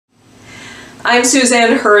I'm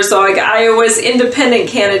Suzanne Herzog, Iowa's independent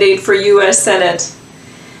candidate for U.S. Senate.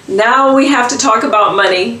 Now we have to talk about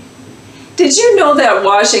money. Did you know that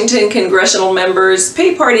Washington congressional members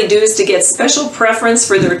pay party dues to get special preference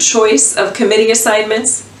for their choice of committee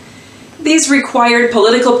assignments? These required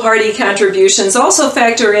political party contributions also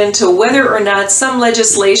factor into whether or not some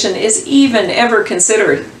legislation is even ever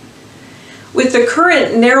considered. With the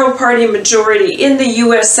current narrow party majority in the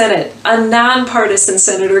U.S. Senate, a nonpartisan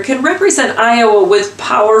senator can represent Iowa with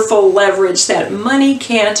powerful leverage that money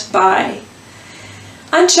can't buy.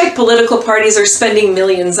 Unchecked political parties are spending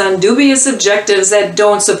millions on dubious objectives that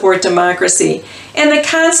don't support democracy, and the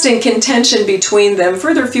constant contention between them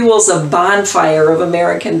further fuels a bonfire of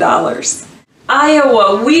American dollars.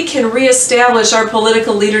 Iowa, we can reestablish our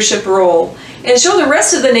political leadership role and show the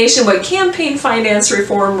rest of the nation what campaign finance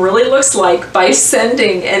reform really looks like by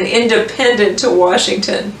sending an independent to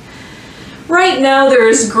Washington. Right now, there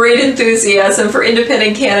is great enthusiasm for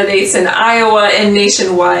independent candidates in Iowa and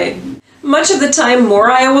nationwide. Much of the time,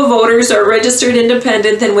 more Iowa voters are registered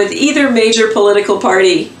independent than with either major political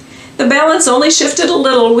party. The balance only shifted a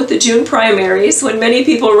little with the June primaries, when many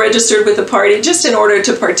people registered with the party just in order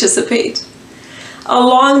to participate.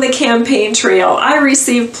 Along the campaign trail, I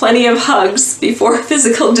received plenty of hugs before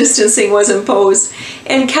physical distancing was imposed,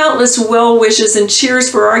 and countless well wishes and cheers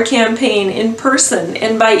for our campaign in person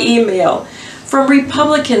and by email from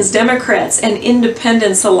Republicans, Democrats, and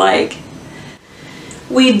independents alike.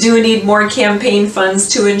 We do need more campaign funds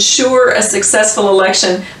to ensure a successful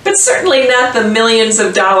election, but certainly not the millions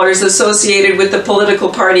of dollars associated with the political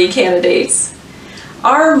party candidates.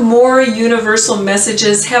 Our more universal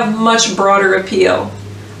messages have much broader appeal.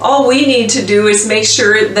 All we need to do is make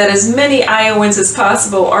sure that as many Iowans as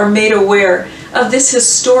possible are made aware of this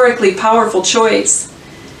historically powerful choice.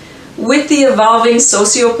 With the evolving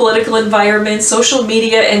socio-political environment, social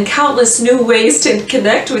media, and countless new ways to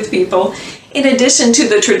connect with people, in addition to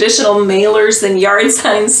the traditional mailers and yard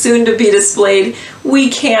signs soon to be displayed, we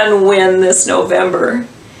can win this November.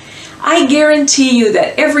 I guarantee you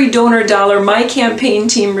that every donor dollar my campaign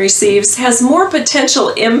team receives has more potential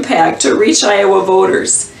impact to reach Iowa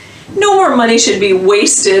voters. No more money should be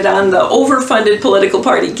wasted on the overfunded political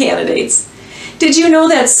party candidates. Did you know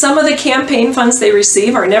that some of the campaign funds they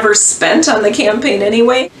receive are never spent on the campaign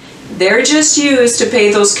anyway? They're just used to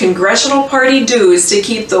pay those congressional party dues to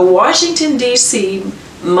keep the Washington, D.C.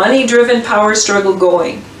 money-driven power struggle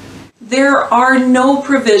going. There are no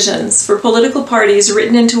provisions for political parties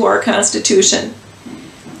written into our Constitution.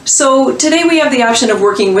 So today we have the option of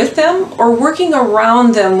working with them or working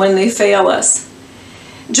around them when they fail us.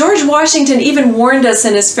 George Washington even warned us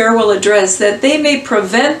in his farewell address that they may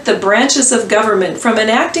prevent the branches of government from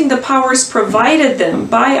enacting the powers provided them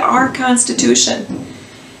by our Constitution.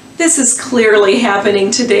 This is clearly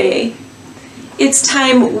happening today. It's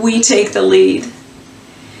time we take the lead.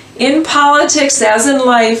 In politics, as in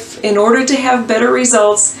life, in order to have better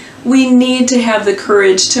results, we need to have the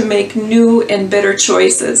courage to make new and better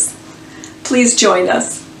choices. Please join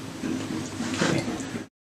us.